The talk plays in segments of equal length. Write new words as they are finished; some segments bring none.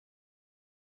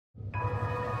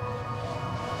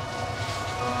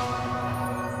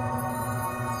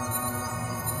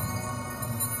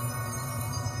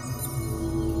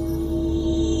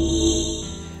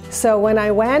So when I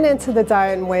went into the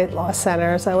diet and weight loss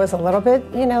centers, I was a little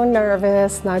bit,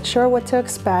 nervous, not sure what to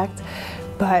expect,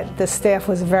 but the staff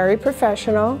was very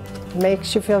professional,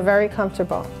 makes you feel very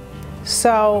comfortable.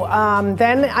 So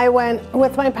then I went,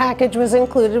 with my package was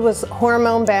included, was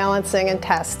hormone balancing and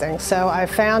testing. So I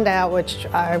found out, which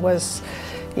I was,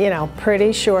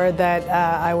 pretty sure that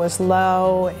I was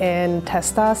low in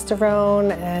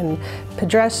testosterone and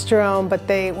progesterone, but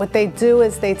what they do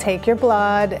is they take your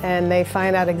blood and they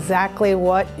find out exactly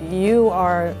what you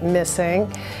are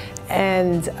missing,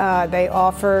 and they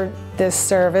offer this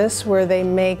service where they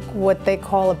make what they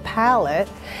call a pallet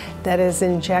that is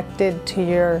injected to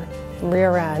your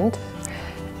rear end.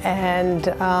 And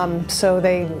so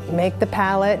they make the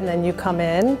pallet and then you come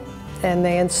in and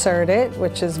they insert it,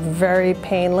 which is very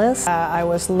painless. I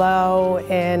was low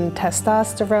in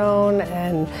testosterone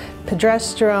and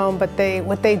progesterone, but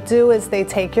what they do is they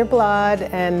take your blood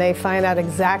and they find out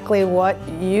exactly what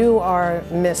you are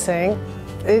missing.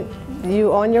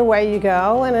 On your way you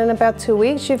go, and in about 2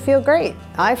 weeks you feel great.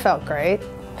 I felt great,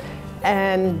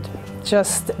 and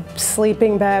just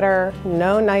sleeping better,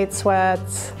 no night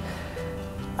sweats.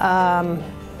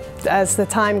 As the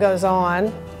time goes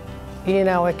on,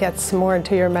 it gets more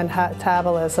into your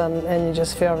metabolism and you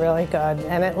just feel really good.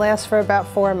 And it lasts for about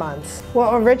 4 months.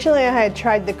 Well, originally I had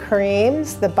tried the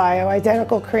creams, the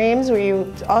bioidentical creams, where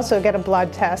you also get a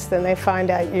blood test and they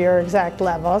find out your exact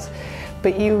levels,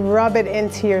 but you rub it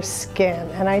into your skin.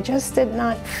 And I just did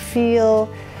not feel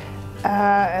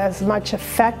as much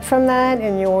effect from that,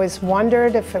 and you always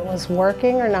wondered if it was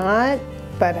working or not.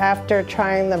 But after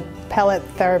trying the pellet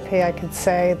therapy, I could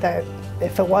say that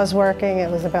if it was working,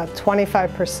 it was about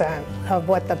 25% of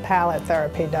what the pellet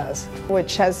therapy does,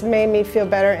 which has made me feel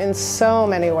better in so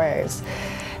many ways.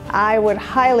 I would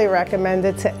highly recommend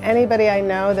it to anybody I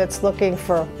know that's looking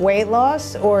for weight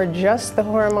loss or just the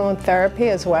hormone therapy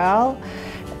as well,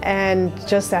 and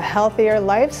just a healthier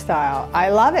lifestyle. I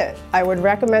love it. I would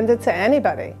recommend it to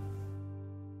anybody.